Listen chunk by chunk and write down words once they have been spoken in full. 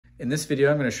In this video,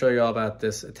 I'm going to show you all about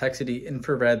this Etekcity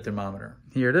infrared thermometer.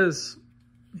 Here it is.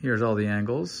 Here's all the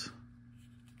angles.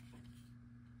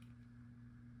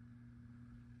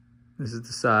 This is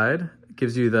the side. It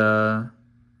gives you the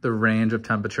range of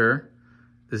temperature.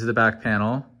 This is the back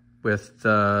panel with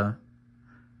the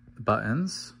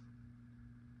buttons.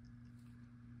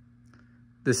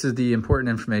 This is the important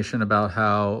information about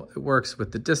how it works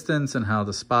with the distance and how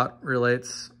the spot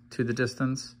relates to the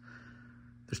distance.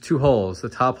 There's two holes. The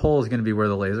top hole is going to be where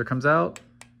the laser comes out.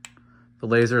 The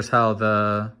laser is how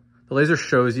the laser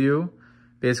shows you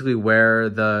basically where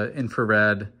the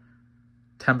infrared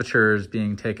temperature is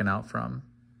being taken out from.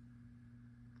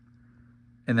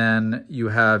 And then you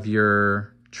have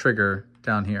your trigger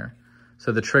down here.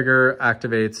 So the trigger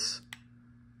activates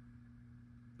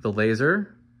the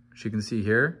laser, which you can see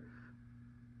here.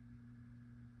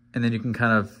 And then you can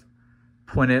kind of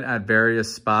point it at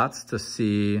various spots to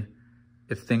see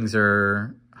if things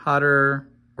are hotter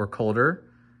or colder.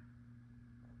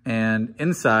 And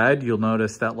inside, you'll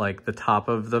notice that like the top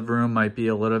of the room might be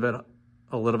a little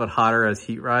bit hotter as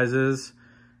heat rises,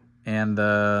 and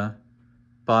the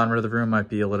bottom of the room might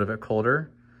be a little bit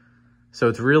colder. So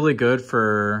it's really good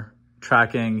for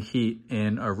tracking heat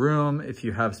in a room. If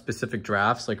you have specific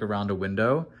drafts, like around a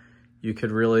window, you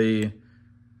could really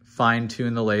fine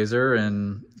tune the laser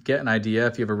and get an idea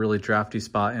if you have a really drafty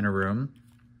spot in a room.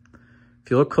 If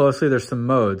you look closely, there's some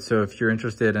modes. So if you're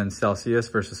interested in Celsius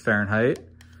versus Fahrenheit,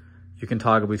 you can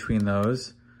toggle between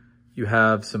those. You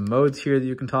have some modes here that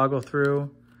you can toggle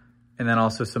through, and then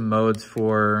also some modes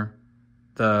for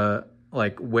the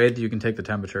way that you can take the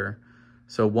temperature.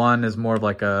 So one is more of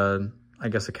like a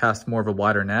cast more of a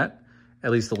wider net.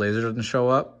 At least the laser doesn't show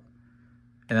up.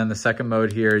 And then the second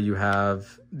mode here, you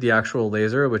have the actual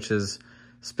laser, which is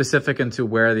specific into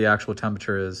where the actual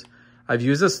temperature is. I've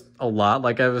used this a lot,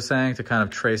 like I was saying, to kind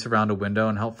of trace around a window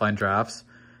and help find drafts.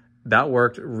 That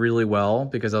worked really well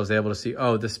because I was able to see,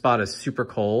 oh, this spot is super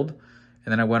cold.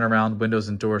 And then I went around windows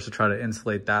and doors to try to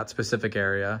insulate that specific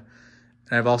area.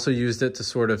 And I've also used it to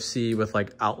sort of see with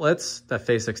like outlets that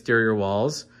face exterior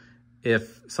walls,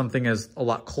 if something is a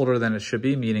lot colder than it should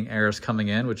be, meaning air is coming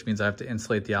in, which means I have to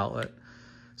insulate the outlet.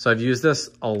 So I've used this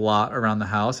a lot around the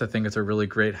house. I think it's a really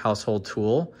great household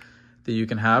tool that you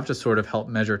can have to sort of help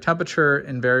measure temperature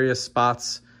in various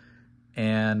spots.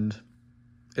 And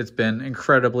it's been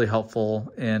incredibly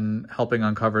helpful in helping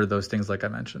uncover those things like I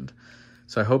mentioned.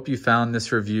 So I hope you found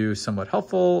this review somewhat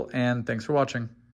helpful, and thanks for watching.